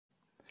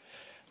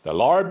The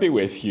Lord be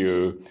with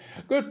you.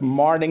 Good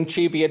morning,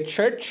 Cheviot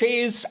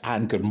churches,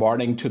 and good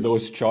morning to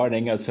those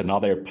joining us in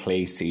other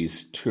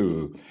places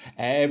too.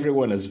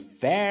 Everyone is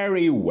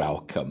very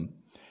welcome.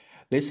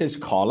 This is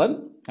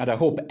Colin, and I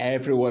hope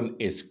everyone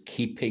is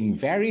keeping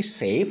very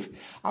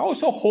safe. I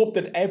also hope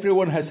that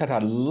everyone has had a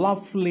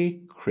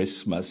lovely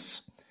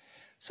Christmas.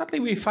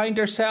 Suddenly we find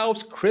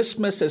ourselves,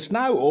 Christmas is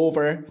now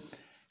over,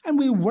 and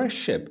we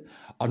worship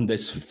on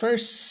this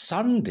first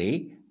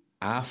Sunday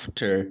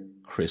after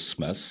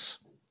Christmas.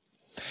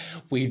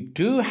 We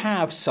do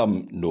have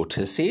some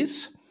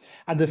notices,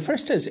 and the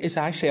first is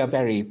actually a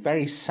very,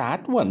 very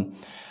sad one.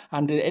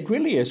 And it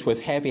really is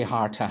with heavy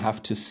heart I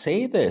have to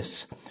say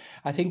this.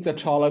 I think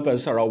that all of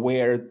us are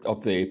aware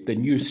of the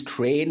new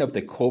strain of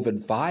the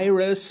COVID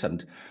virus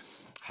and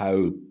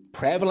how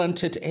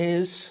prevalent it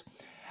is.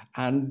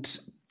 And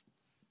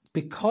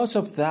because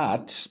of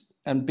that,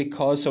 and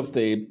because of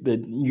the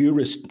new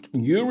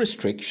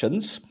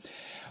restrictions,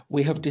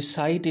 we have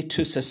decided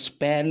to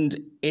suspend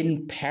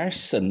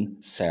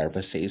in-person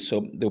services.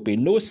 So there'll be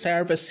no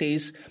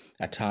services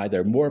at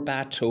either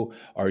Moorbattle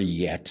or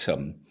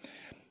Yetton.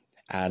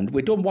 And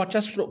we don't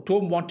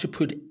want to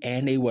put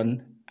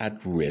anyone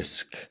at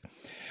risk.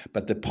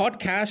 But the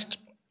podcast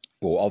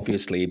will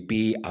obviously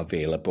be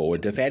available.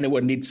 And if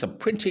anyone needs a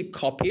printed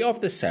copy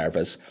of the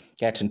service,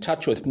 get in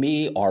touch with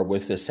me or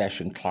with the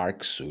session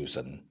clerk,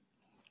 Susan.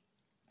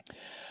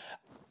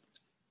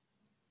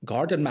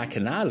 Gordon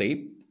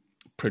McAnally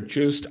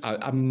produced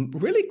a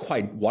really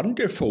quite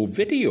wonderful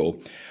video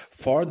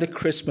for the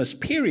Christmas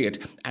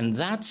period, and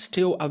that's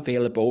still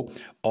available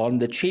on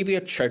the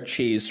Cheviot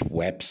Church's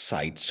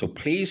website. So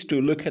please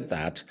do look at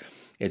that.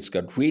 It's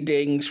got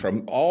readings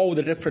from all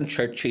the different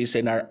churches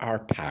in our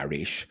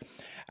parish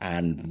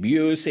and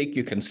music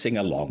you can sing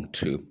along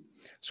to.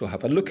 So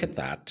have a look at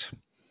that.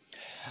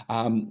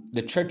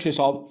 The church is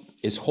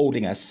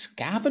holding a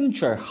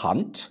scavenger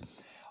hunt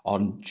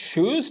on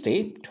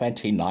Tuesday,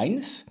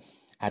 29th,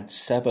 at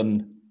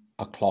 7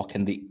 o'clock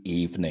in the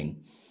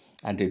evening.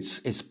 And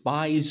it's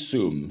by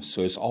Zoom,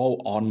 so it's all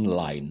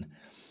online.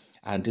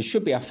 And it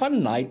should be a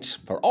fun night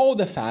for all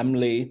the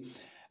family.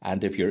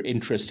 And if you're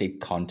interested,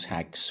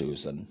 contact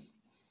Susan.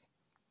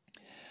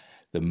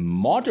 The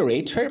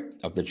moderator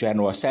of the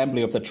General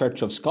Assembly of the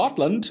Church of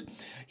Scotland,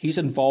 he's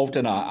involved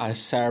in a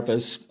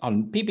service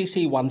on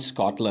BBC One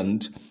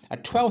Scotland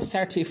at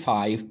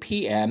 12:35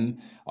 p.m.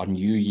 on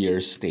New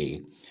Year's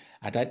Day.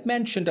 And I'd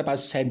mentioned about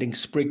sending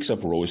sprigs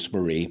of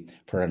rosemary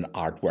for an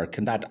artwork,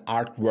 and that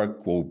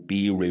artwork will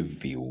be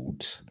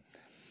revealed.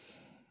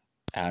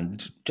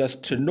 And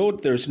just to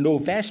note, there's no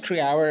vestry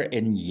hour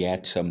in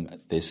Yetton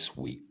this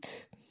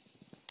week.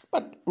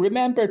 But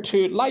remember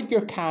to light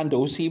your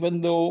candles, even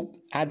though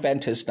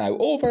Advent is now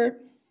over.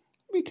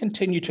 We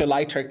continue to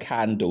light our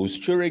candles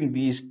during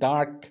these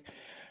dark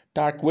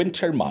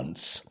winter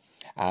months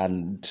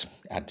and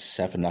at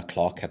 7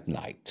 o'clock at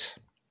night.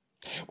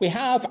 We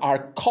have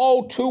our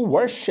call to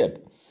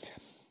worship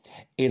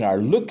in our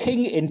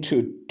looking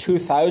into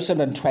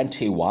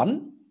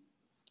 2021.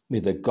 May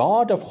the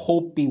God of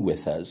hope be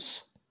with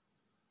us.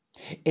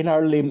 In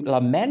our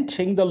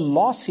lamenting the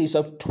losses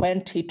of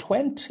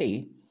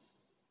 2020,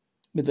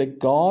 may the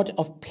God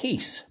of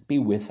peace be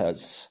with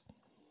us.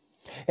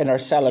 In our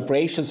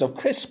celebrations of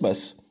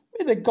Christmas,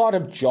 may the God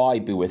of joy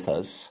be with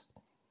us.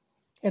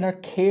 In our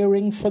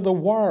caring for the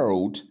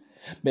world,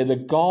 may the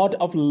God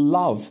of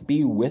love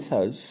be with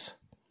us.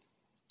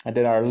 And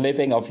in our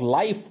living of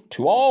life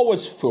to all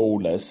its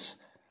fullness,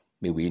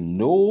 may we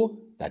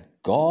know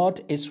that God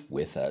is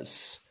with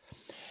us.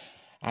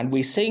 And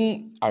we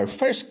sing our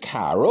first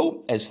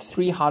carol as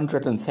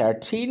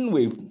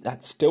 313.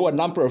 That's still a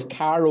number of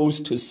carols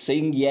to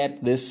sing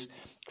yet this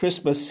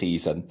Christmas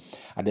season.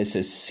 And this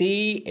is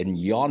See in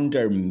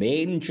Yonder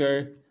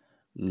Manger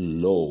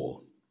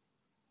Low.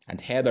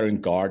 And Heather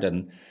and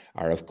Gordon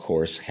are, of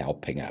course,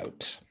 helping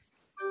out.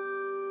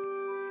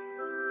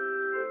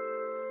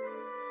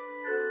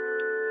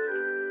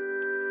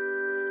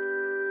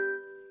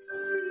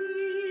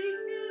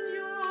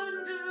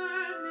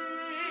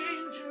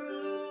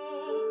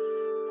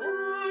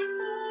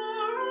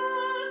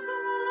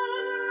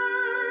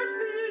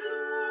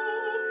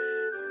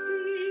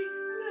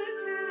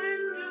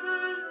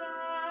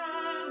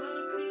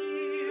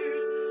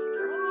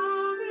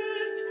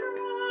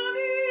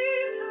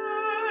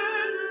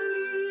 Eternal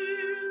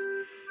years.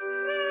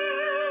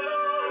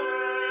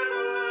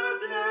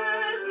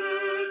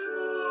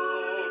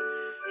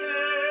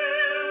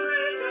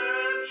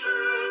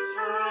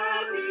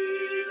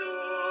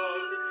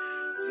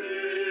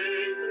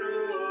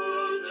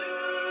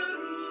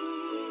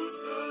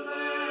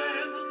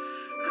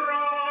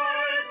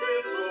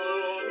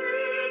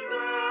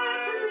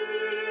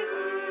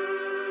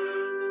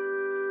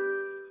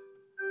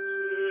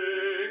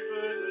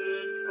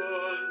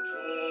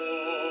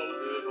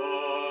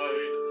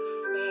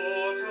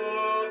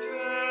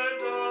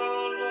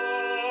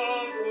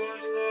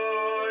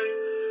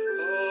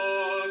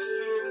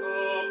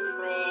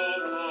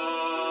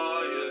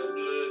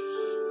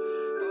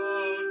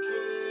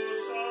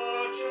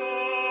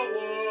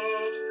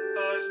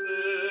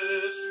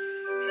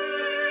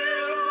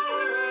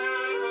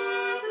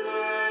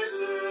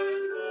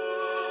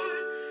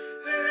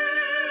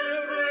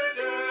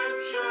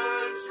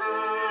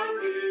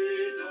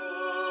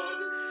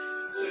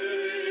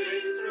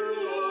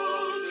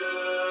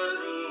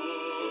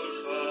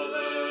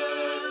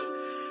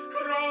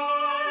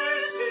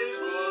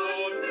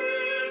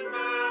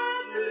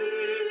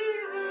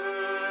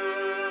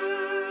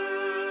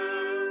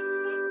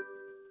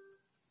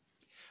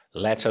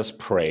 Let us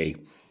pray.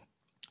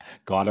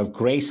 God of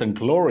grace and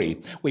glory,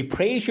 we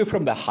praise you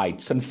from the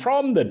heights and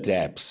from the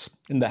depths,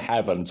 in the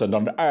heavens and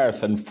on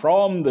earth and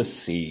from the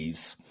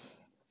seas.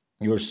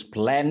 Your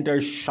splendor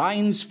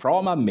shines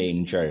from a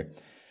manger,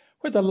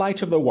 where the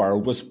light of the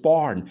world was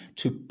born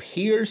to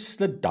pierce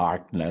the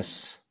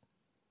darkness.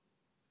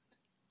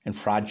 In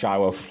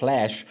fragile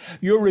flesh,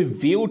 you're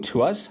revealed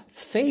to us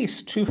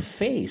face to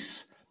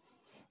face.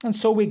 And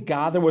so we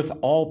gather with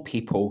all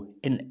people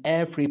in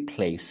every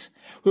place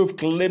who have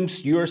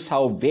glimpsed your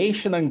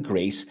salvation and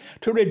grace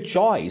to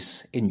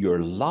rejoice in your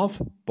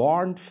love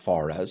born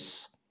for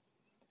us.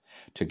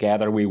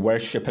 Together we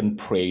worship and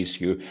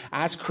praise you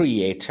as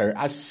Creator,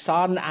 as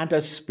Son and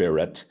as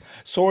Spirit,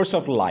 source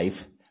of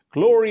life,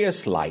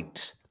 glorious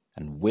light,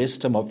 and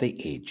wisdom of the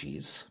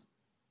ages.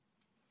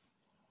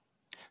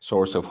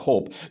 Source of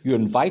hope, you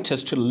invite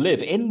us to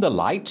live in the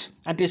light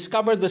and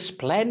discover the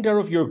splendor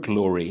of your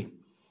glory.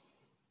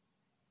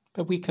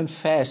 But we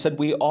confess that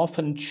we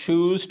often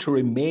choose to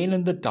remain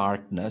in the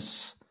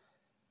darkness.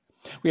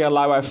 We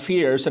allow our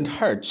fears and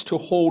hurts to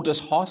hold us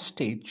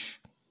hostage.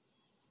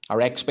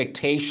 Our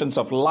expectations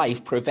of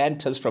life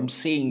prevent us from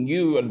seeing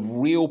you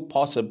and real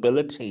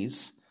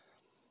possibilities.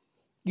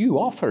 You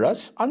offer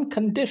us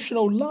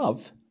unconditional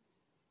love,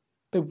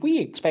 but we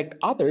expect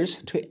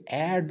others to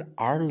earn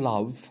our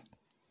love.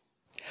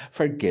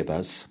 Forgive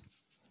us,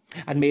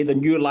 and may the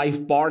new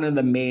life born in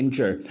the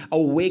manger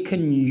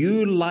awaken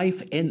new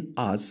life in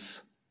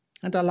us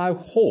and allow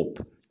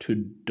hope to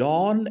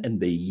dawn in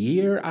the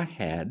year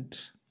ahead.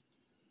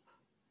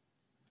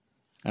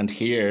 And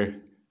hear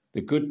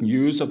the good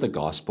news of the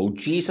gospel.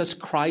 Jesus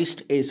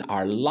Christ is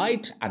our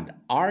light and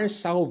our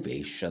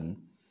salvation.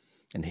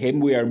 In him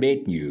we are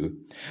made new.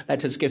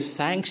 Let us give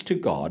thanks to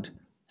God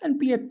and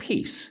be at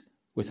peace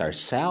with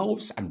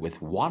ourselves and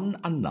with one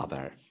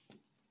another.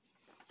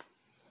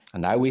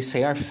 And now we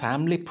say our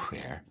family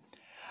prayer.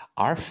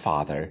 Our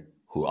Father,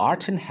 who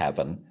art in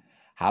heaven,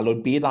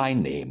 hallowed be thy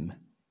name.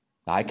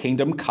 Thy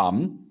kingdom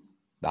come,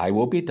 thy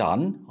will be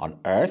done on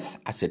earth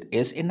as it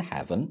is in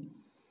heaven.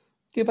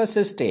 Give us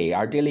this day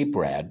our daily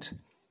bread,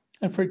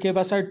 and forgive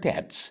us our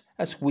debts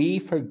as we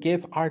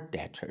forgive our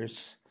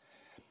debtors.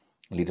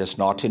 Lead us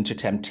not into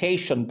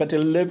temptation, but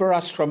deliver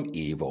us from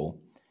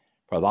evil.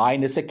 For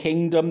thine is the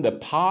kingdom, the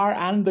power,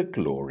 and the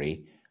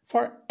glory,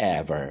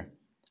 forever.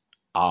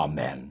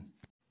 Amen.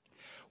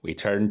 We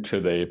turn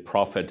to the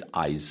prophet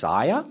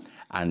Isaiah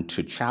and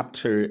to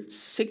chapter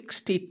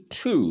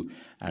 62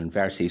 and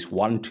verses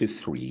 1 to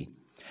 3.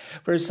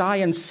 For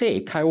Zion's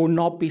sake I will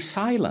not be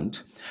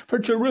silent. For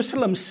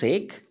Jerusalem's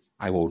sake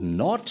I will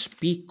not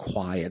be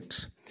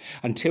quiet,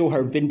 until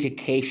her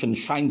vindication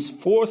shines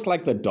forth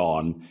like the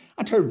dawn,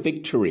 and her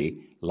victory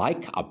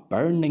like a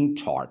burning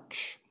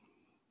torch.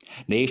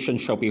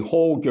 Nations shall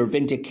behold your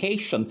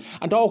vindication,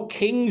 and all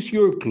kings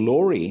your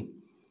glory.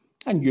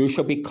 And you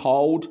shall be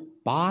called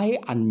by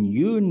a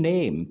new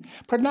name,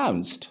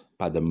 pronounced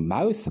by the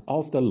mouth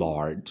of the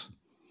Lord.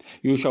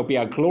 You shall be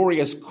a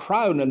glorious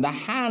crown in the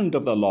hand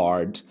of the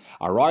Lord,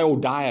 a royal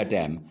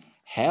diadem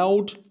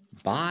held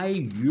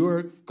by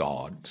your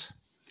God.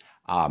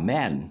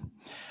 Amen.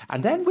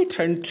 And then we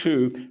turn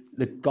to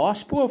the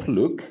Gospel of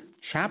Luke,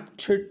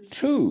 chapter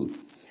 2.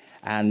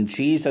 And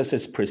Jesus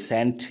is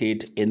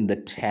presented in the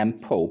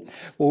temple.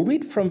 We'll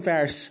read from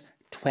verse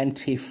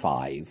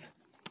 25.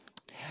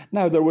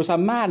 Now there was a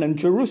man in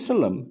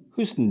Jerusalem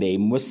whose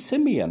name was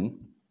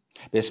Simeon.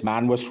 This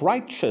man was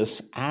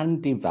righteous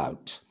and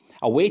devout,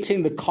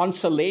 awaiting the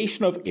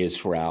consolation of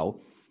Israel,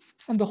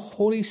 and the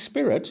Holy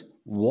Spirit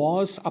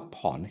was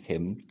upon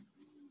him.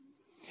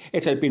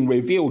 It had been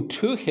revealed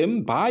to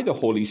him by the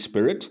Holy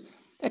Spirit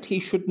that he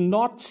should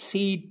not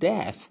see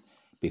death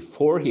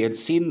before he had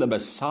seen the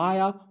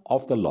Messiah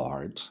of the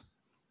Lord.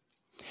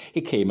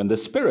 He came in the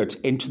Spirit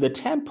into the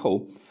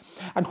temple,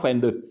 and when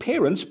the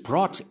parents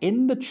brought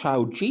in the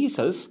child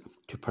Jesus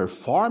to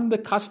perform the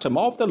custom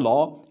of the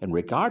law in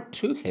regard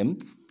to him,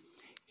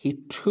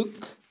 he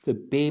took the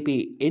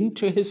baby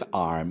into his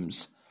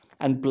arms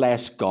and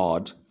blessed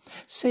God,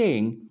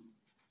 saying,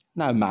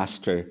 Now,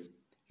 Master,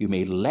 you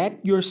may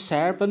let your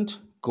servant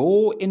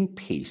go in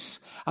peace,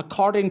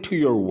 according to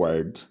your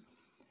word.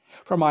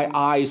 For my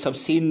eyes have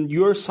seen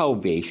your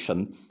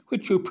salvation,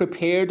 which you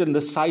prepared in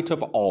the sight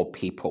of all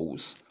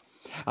peoples,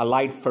 a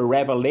light for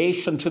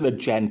revelation to the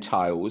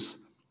Gentiles,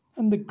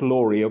 and the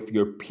glory of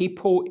your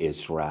people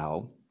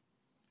Israel.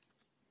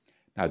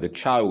 Now the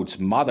child's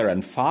mother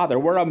and father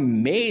were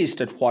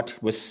amazed at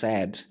what was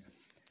said.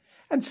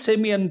 And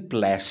Simeon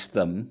blessed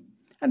them,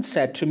 and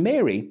said to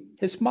Mary,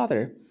 his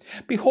mother,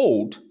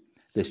 Behold,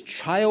 this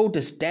child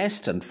is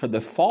destined for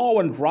the fall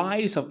and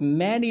rise of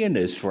many in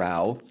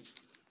Israel,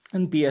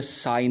 and be a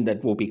sign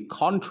that will be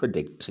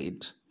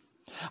contradicted.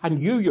 And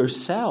you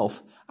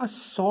yourself a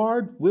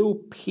sword will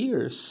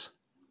pierce,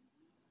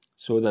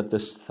 so that the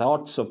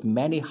thoughts of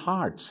many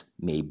hearts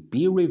may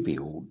be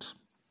revealed.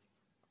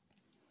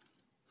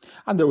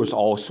 And there was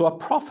also a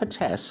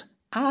prophetess,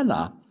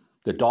 Anna,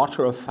 the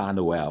daughter of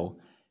Phanuel,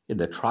 in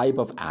the tribe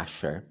of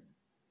Asher.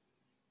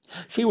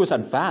 She was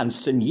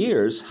advanced in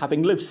years,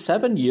 having lived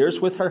 7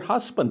 years with her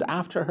husband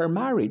after her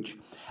marriage,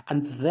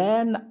 and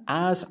then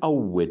as a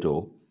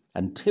widow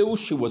until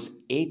she was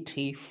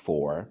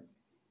 84.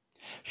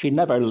 She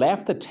never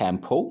left the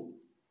temple,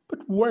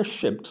 but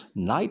worshipped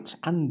night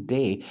and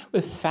day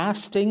with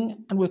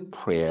fasting and with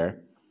prayer.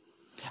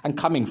 And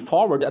coming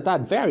forward at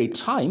that very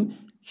time,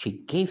 she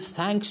gave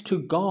thanks to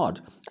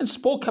God and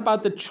spoke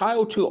about the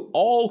child to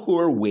all who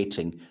were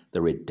waiting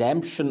the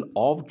redemption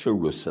of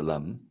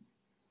Jerusalem.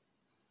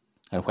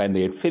 And when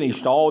they had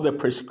finished all the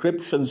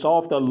prescriptions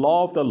of the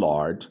law of the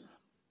Lord,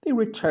 they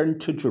returned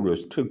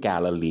to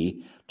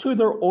Galilee, to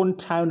their own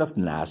town of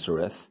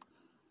Nazareth.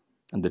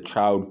 And the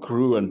child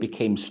grew and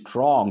became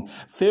strong,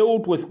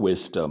 filled with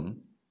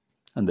wisdom,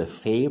 and the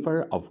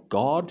favor of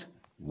God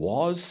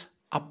was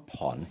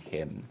upon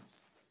him.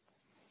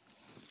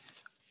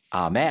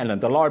 Amen. And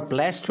the Lord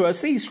bless to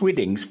us these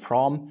readings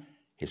from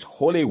his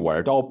holy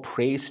word. All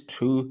praise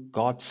to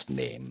God's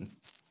name.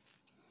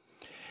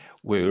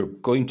 We're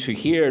going to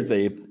hear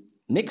the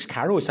next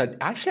carol. It's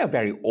actually a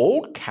very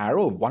old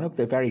carol, one of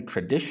the very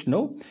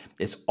traditional.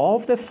 It's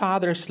Of the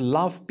Father's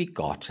Love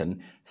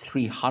Begotten,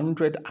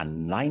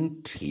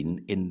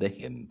 319 in the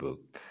hymn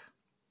book.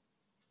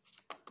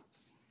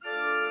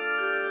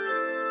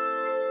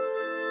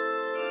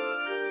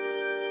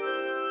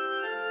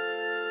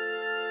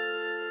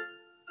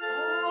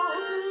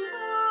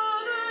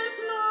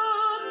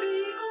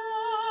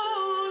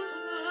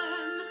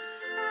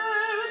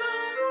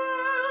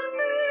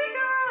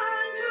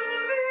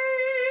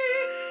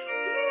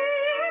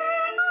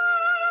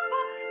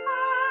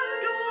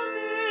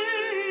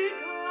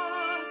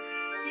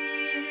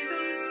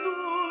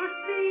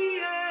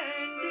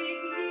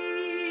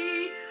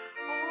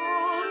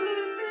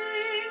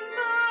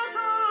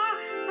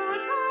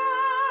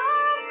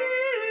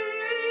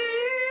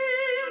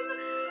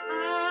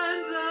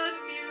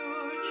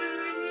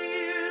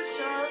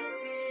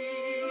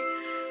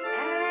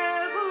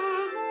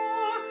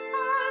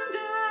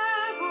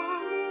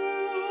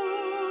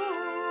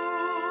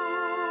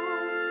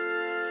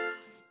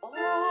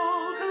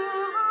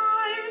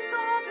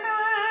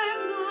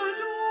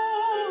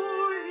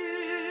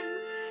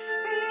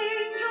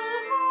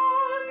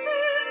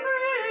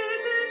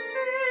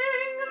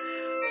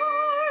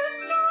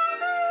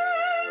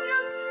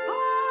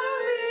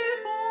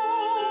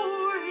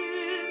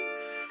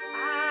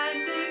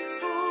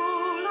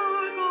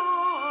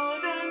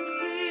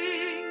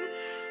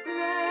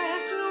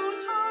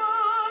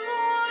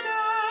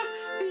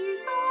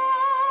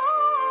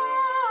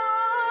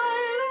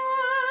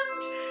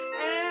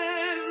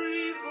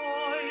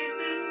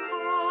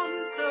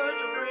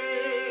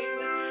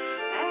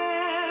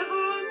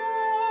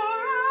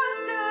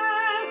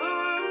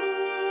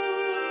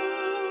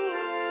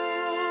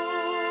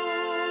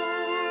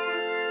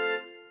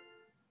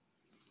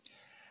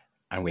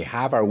 And we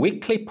have our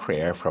weekly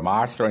prayer from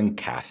Arthur and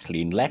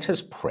Kathleen. Let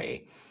us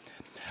pray.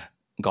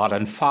 God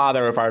and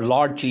Father of our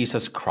Lord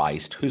Jesus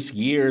Christ, whose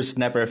years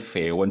never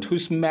fail and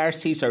whose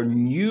mercies are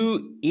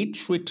new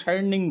each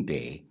returning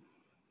day,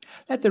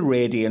 let the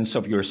radiance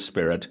of your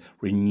Spirit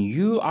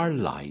renew our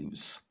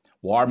lives,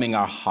 warming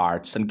our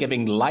hearts and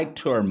giving light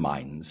to our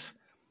minds,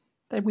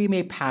 that we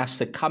may pass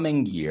the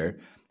coming year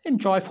in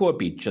joyful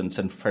obedience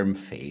and firm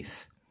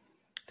faith.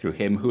 Through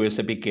him who is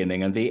the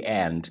beginning and the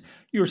end,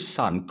 your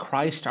Son,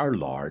 Christ our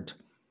Lord,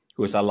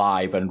 who is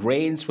alive and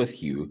reigns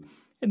with you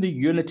in the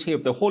unity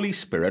of the Holy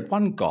Spirit,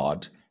 one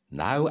God,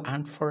 now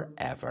and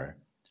forever.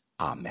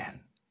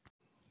 Amen.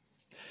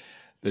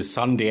 The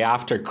Sunday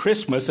after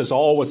Christmas is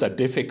always a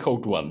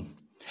difficult one.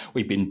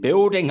 We've been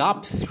building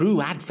up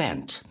through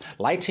Advent,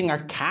 lighting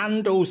our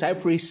candles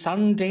every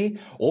Sunday,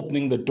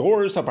 opening the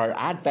doors of our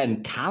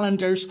Advent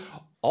calendars,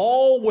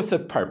 all with the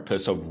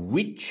purpose of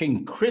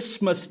reaching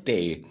Christmas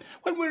Day,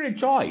 when we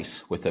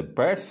rejoice with the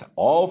birth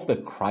of the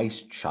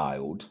Christ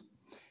child.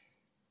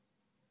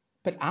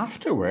 But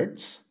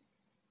afterwards,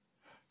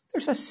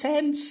 there's a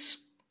sense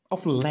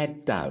of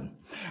letdown.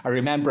 I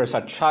remember as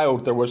a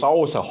child, there was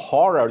always a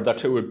horror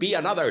that it would be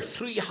another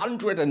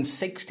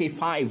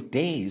 365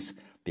 days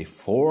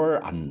before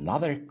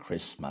another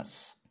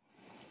Christmas.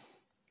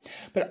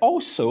 But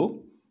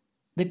also,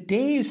 the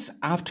days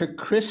after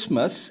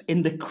Christmas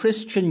in the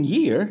Christian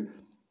year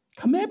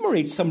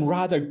commemorate some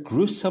rather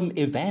gruesome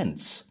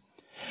events.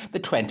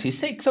 The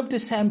 26th of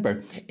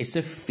December is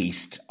the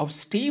Feast of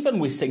Stephen.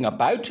 We sing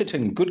about it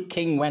in Good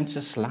King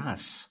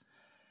Wenceslas.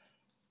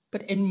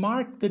 But it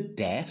marked the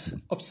death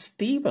of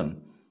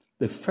Stephen,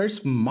 the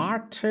first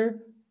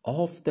martyr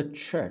of the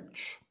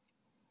church.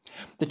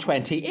 The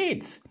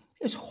 28th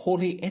is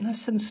Holy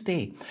Innocents'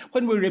 Day,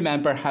 when we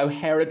remember how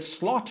Herod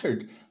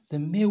slaughtered the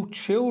male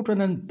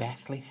children in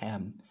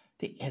Bethlehem,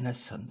 the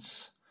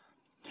innocents.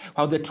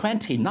 While the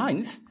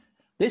 29th,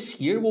 this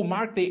year will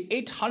mark the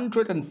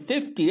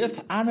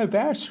 850th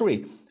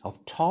anniversary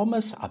of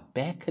Thomas à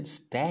Becket's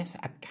death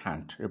at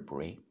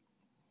Canterbury.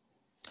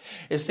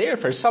 It's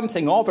therefore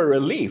something of a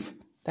relief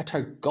that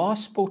our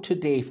gospel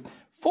today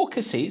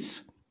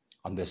focuses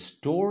on the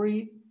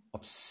story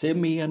of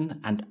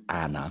Simeon and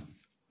Anna.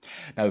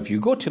 Now, if you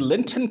go to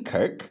Linton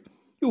Kirk,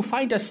 you'll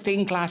find a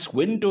stained glass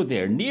window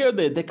there near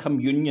the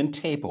communion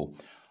table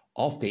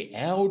of the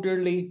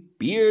elderly,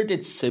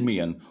 bearded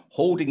Simeon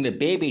holding the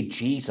baby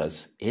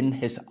Jesus in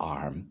his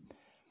arm.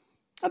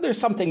 And there's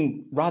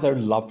something rather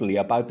lovely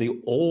about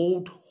the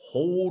old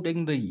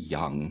holding the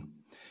young,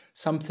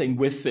 something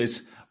with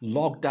this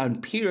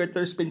lockdown period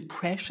there's been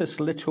precious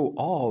little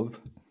of.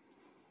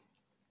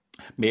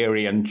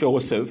 Mary and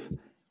Joseph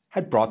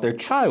had brought their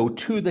child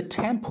to the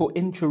temple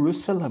in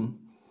Jerusalem,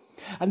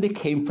 and they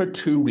came for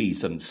two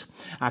reasons.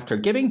 After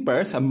giving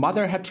birth, a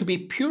mother had to be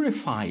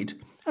purified,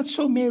 and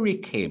so Mary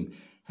came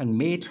and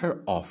made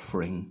her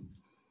offering.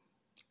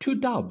 2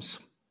 doves,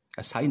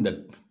 a sign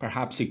that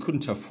perhaps he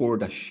couldn't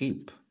afford a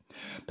sheep.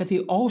 But they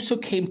also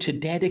came to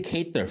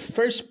dedicate their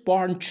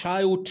firstborn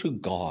child to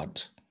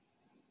God.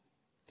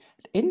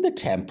 In the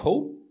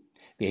temple,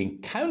 they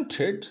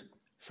encountered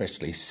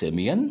firstly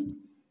Simeon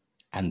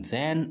and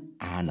then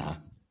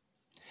Anna.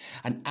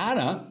 And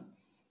Anna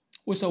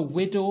was a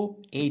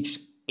widow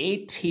aged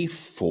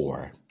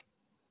 84.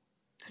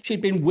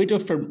 She'd been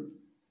widowed for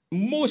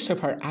most of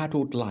her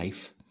adult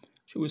life.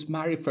 She was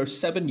married for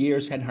 7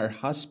 years and her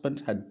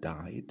husband had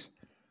died.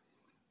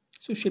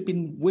 So she'd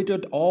been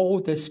widowed all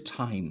this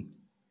time.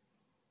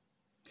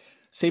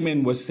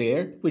 Simeon was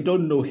there. We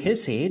don't know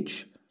his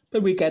age,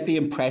 but we get the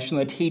impression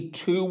that he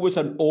too was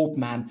an old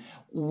man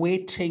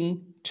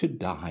waiting to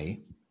die.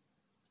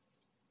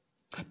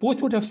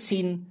 Both would have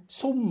seen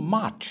so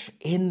much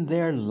in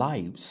their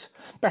lives.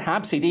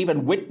 Perhaps he'd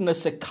even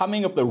witnessed the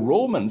coming of the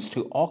Romans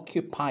to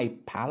occupy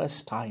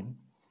Palestine.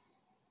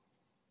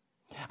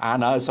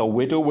 Anna, as a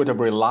widow, would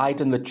have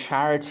relied on the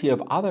charity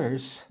of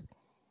others.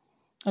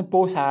 And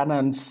both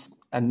Anna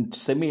and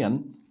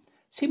Simeon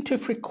seemed to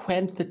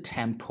frequent the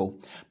temple,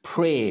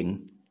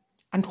 praying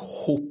and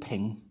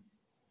hoping.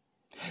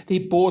 They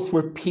both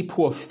were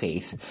people of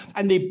faith,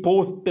 and they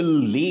both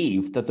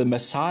believed that the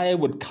Messiah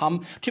would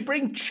come to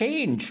bring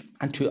change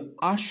and to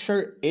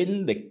usher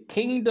in the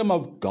kingdom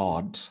of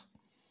God.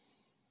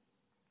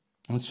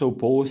 And so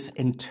both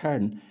in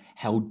turn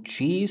held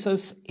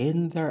Jesus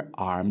in their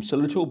arms, a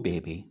little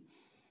baby,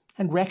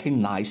 and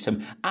recognized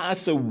him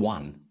as the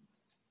one,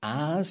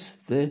 as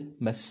the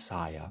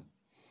Messiah.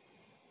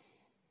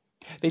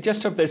 They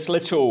just have this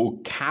little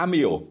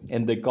cameo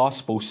in the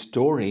gospel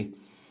story.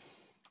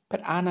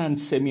 But Anna and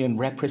Simeon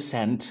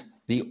represent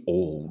the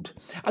old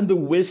and the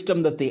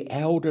wisdom that the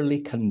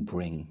elderly can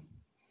bring.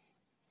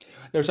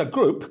 There's a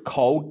group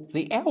called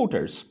the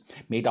Elders,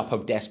 made up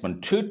of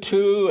Desmond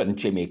Tutu and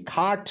Jimmy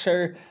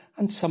Carter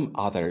and some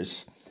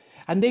others.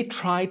 And they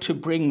try to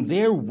bring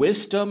their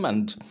wisdom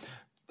and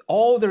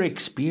all their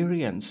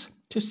experience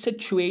to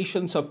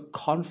situations of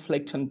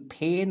conflict and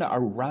pain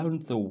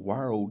around the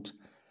world.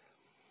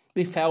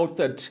 They felt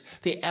that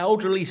the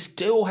elderly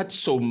still had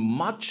so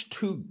much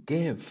to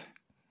give.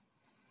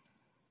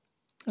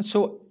 And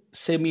so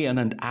Simeon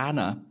and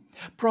Anna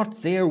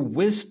brought their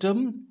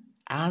wisdom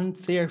and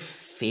their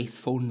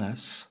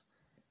faithfulness.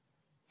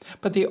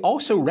 But they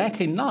also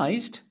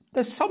recognized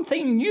that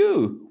something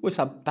new was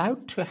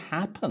about to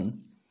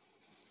happen.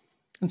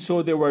 And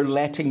so they were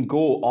letting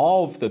go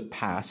of the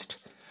past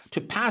to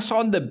pass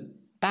on the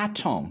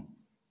baton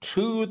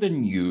to the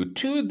new,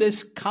 to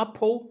this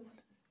couple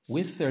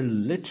with their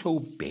little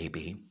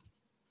baby.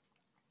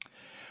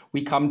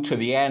 We come to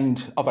the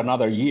end of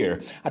another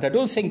year, and I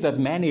don't think that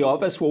many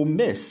of us will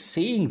miss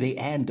seeing the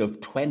end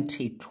of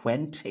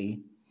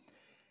 2020.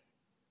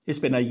 It's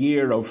been a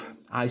year of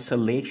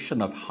isolation,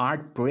 of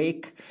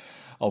heartbreak,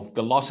 of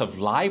the loss of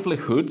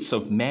livelihoods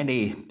of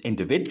many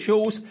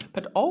individuals,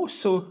 but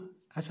also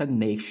as a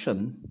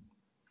nation.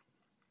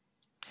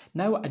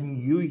 Now a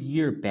new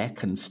year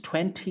beckons,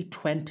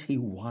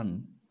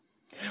 2021.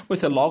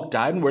 With the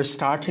lockdown, we're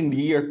starting the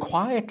year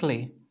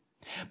quietly.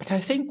 But I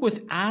think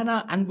with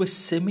Anna and with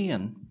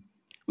Simeon,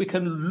 we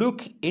can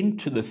look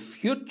into the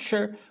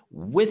future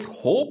with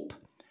hope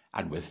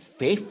and with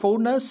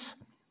faithfulness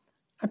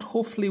and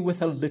hopefully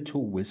with a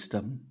little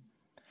wisdom,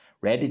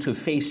 ready to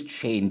face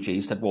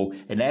changes that will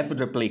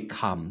inevitably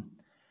come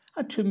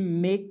and to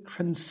make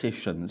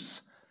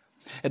transitions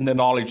in the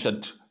knowledge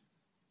that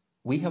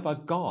we have a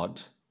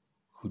God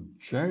who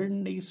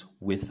journeys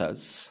with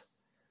us,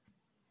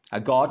 a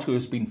God who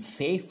has been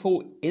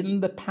faithful in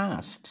the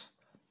past,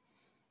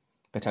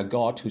 but a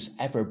God who's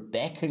ever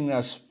beckoning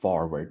us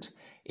forward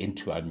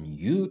into a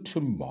new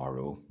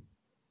tomorrow.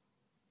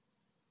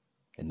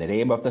 In the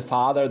name of the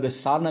Father, the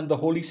Son, and the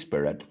Holy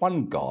Spirit,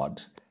 one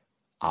God.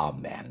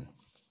 Amen.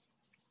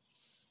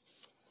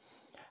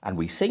 And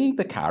we sing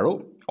the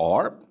carol,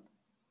 or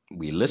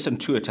we listen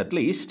to it at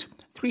least,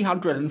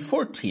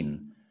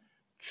 314,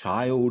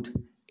 Child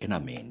in a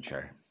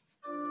Manger.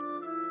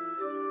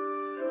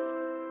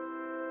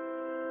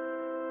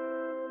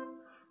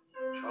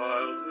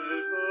 Child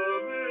in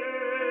a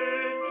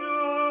manger,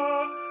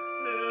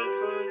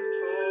 infant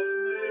of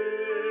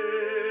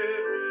Mary,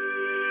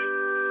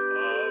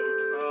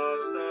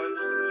 outcast and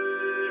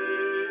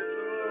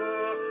stranger,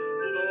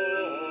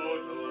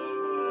 Lord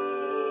of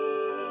all.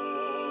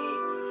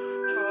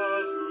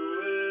 Child who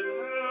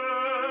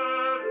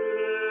inherits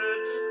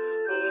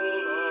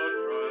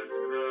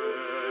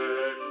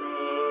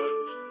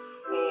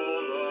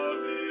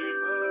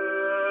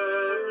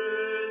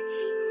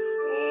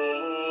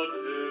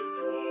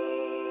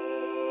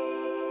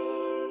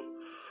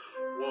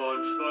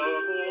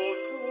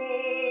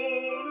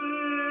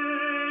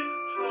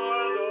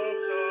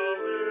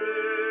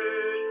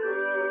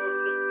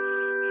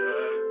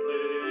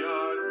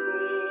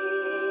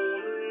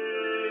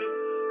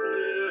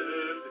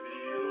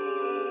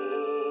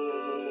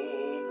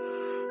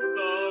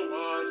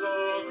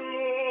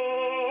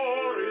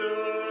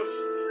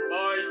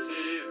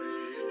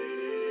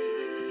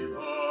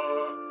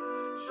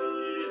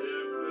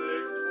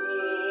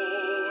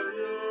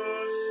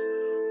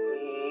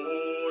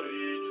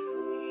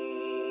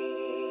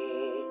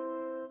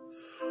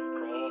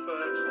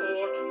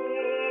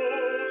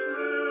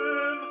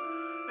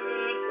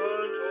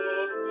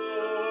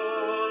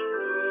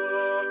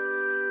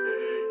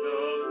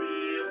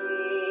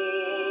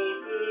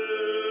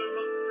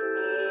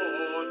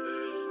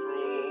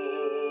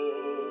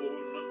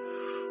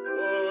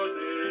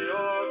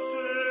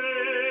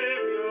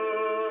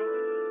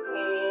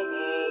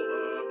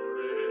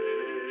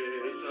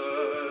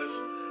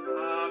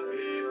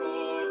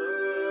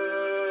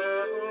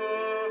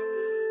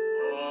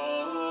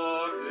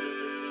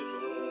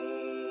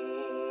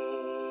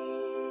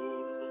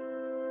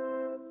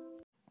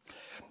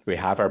We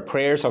have our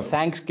prayers of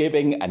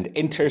thanksgiving and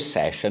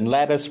intercession.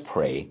 Let us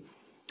pray.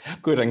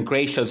 Good and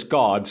gracious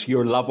God,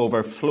 your love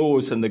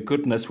overflows in the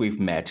goodness we've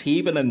met,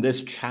 even in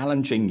this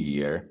challenging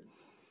year.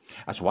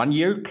 As one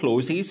year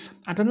closes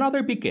and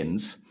another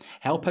begins,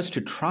 help us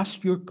to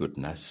trust your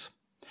goodness.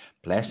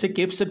 Bless the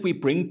gifts that we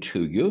bring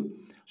to you,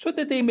 so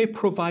that they may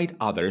provide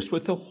others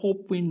with the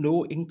hope we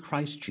know in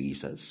Christ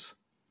Jesus.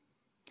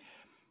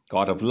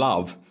 God of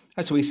love,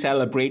 as we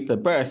celebrate the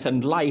birth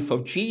and life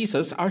of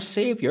Jesus, our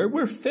Saviour,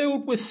 we're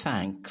filled with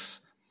thanks.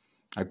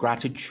 Our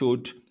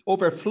gratitude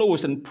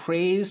overflows in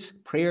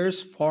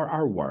prayers for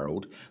our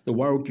world, the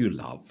world you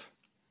love.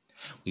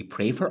 We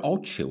pray for all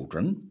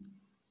children.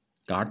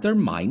 Guard their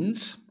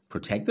minds,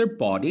 protect their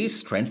bodies,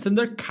 strengthen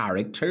their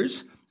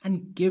characters,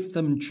 and give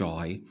them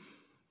joy.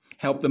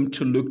 Help them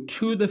to look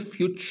to the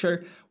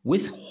future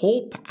with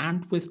hope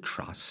and with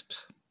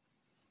trust.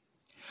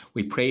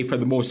 We pray for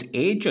the most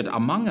aged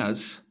among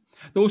us,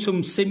 those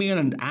whom Simeon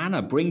and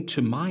Anna bring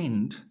to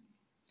mind.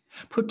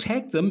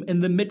 Protect them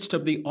in the midst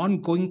of the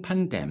ongoing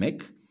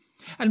pandemic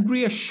and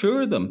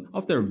reassure them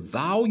of their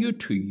value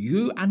to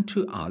you and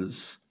to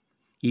us,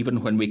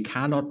 even when we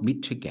cannot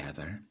meet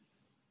together.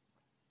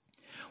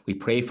 We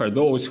pray for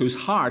those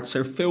whose hearts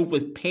are filled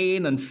with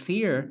pain and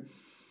fear,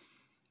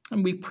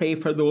 and we pray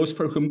for those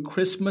for whom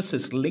Christmas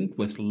is linked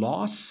with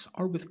loss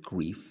or with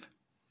grief.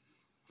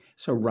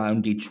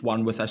 Surround each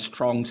one with a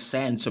strong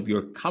sense of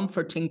your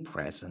comforting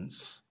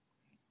presence.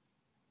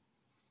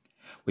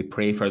 We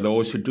pray for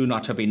those who do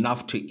not have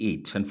enough to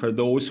eat and for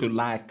those who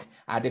lack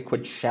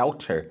adequate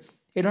shelter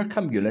in our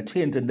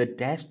community and in the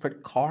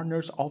desperate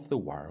corners of the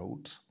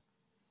world.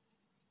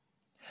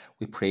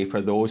 We pray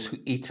for those who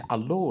eat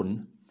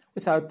alone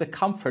without the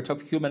comfort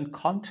of human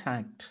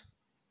contact,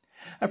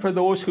 and for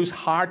those whose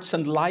hearts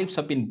and lives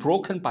have been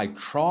broken by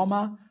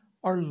trauma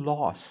or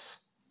loss,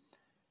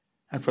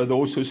 and for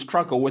those who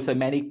struggle with the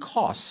many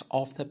costs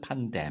of the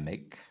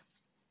pandemic.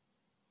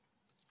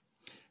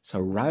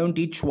 Surround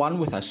each one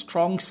with a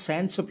strong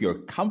sense of your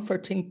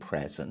comforting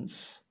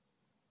presence.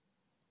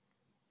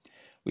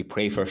 We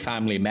pray for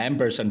family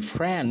members and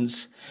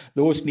friends,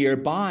 those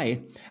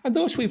nearby, and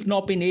those we've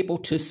not been able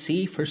to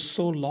see for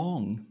so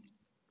long.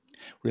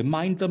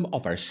 Remind them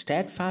of our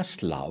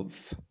steadfast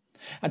love,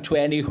 and to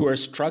any who are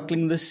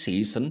struggling this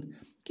season,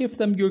 give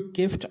them your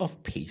gift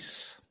of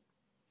peace.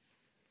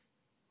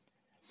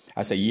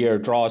 As the year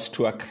draws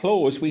to a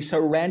close, we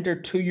surrender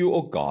to you,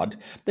 O God,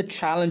 the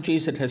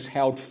challenges it has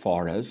held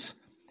for us,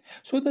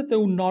 so that they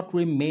will not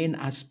remain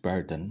as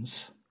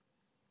burdens.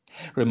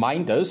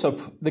 Remind us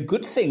of the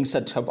good things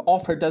that have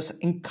offered us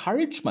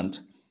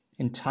encouragement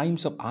in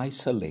times of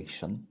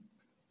isolation.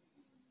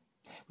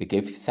 We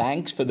give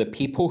thanks for the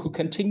people who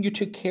continue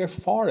to care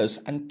for us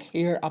and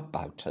care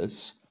about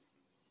us.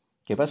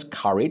 Give us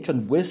courage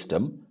and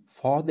wisdom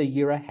for the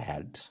year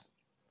ahead.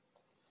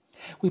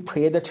 We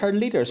pray that our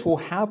leaders will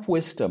have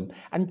wisdom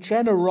and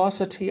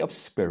generosity of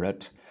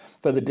spirit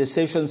for the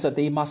decisions that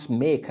they must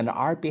make on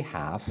our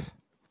behalf.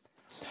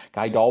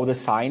 Guide all the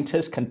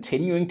scientists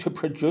continuing to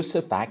produce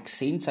the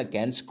vaccines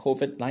against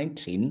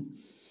COVID-19,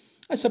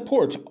 and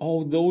support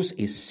all those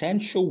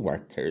essential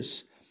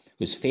workers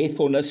whose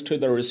faithfulness to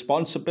their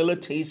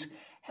responsibilities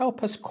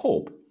help us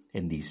cope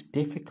in these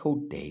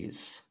difficult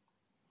days.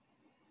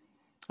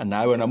 And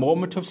now, in a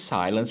moment of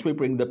silence, we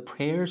bring the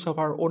prayers of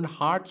our own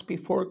hearts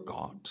before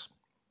God.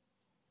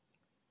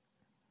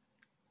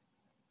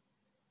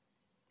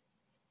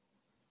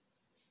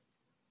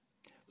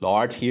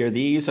 Lord, hear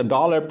these and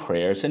all our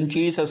prayers in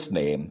Jesus'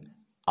 name.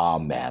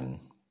 Amen.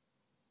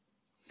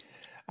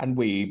 And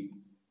we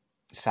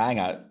sang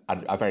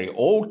a very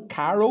old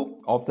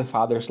carol of the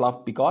Father's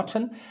love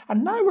begotten,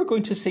 and now we're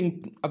going to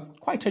sing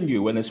quite a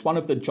new one. It's one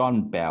of the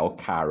John Bell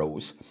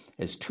carols.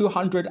 It's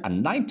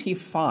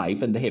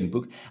 295 in the hymn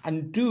book,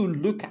 and do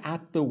look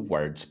at the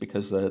words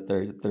because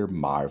they're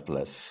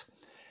marvellous.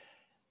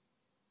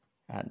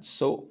 And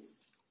so,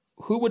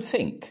 who would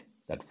think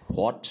that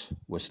what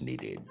was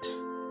needed?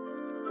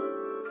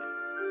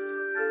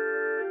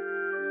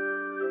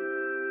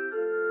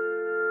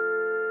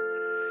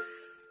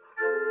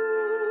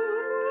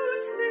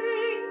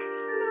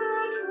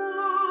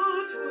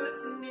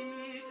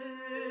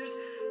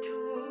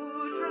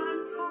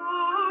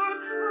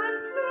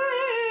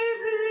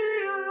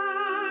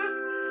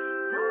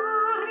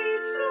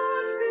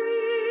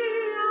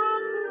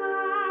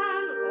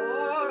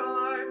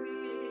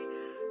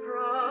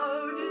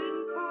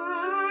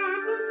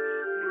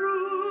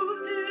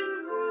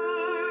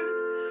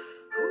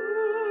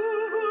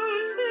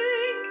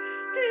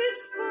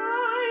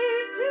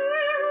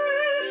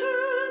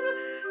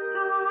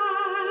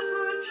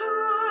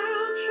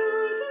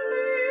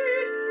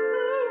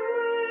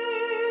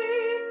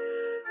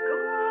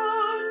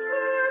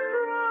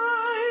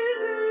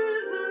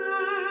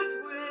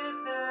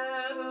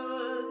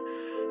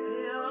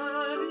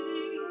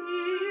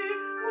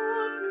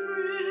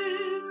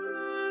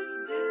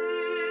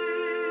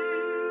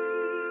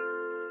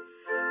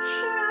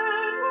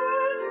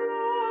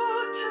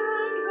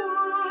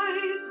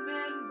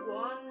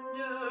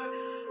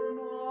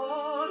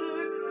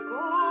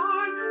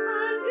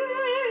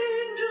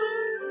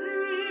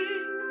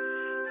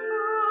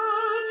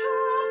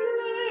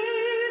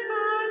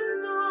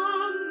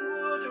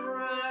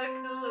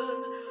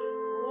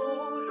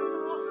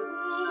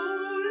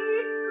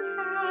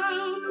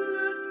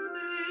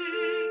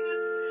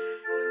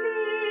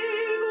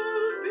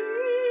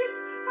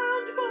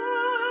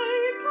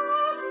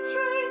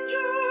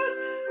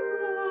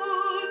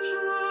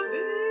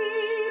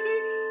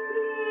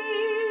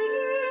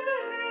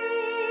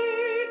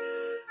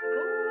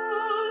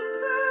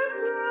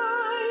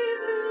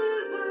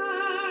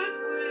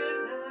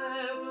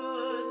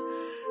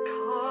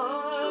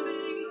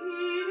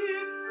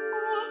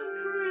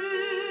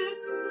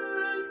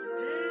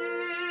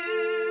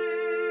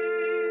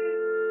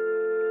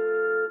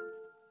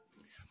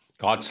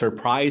 God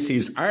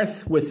surprises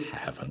earth with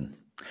heaven.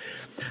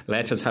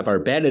 Let us have our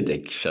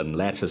benediction.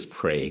 Let us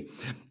pray.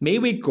 May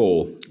we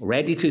go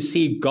ready to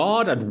see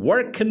God at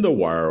work in the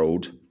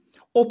world,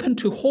 open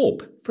to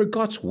hope for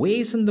God's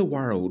ways in the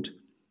world,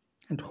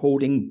 and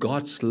holding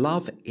God's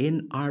love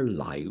in our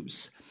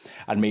lives.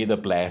 And may the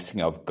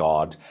blessing of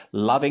God,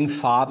 loving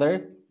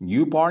Father,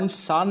 newborn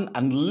Son,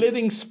 and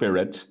living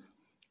Spirit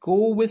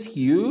go with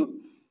you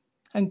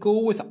and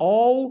go with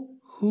all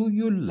who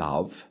you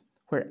love,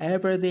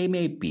 wherever they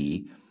may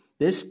be,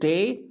 this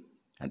day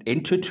and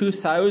into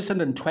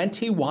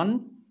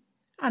 2021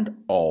 and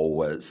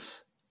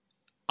always.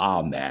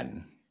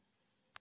 Amen.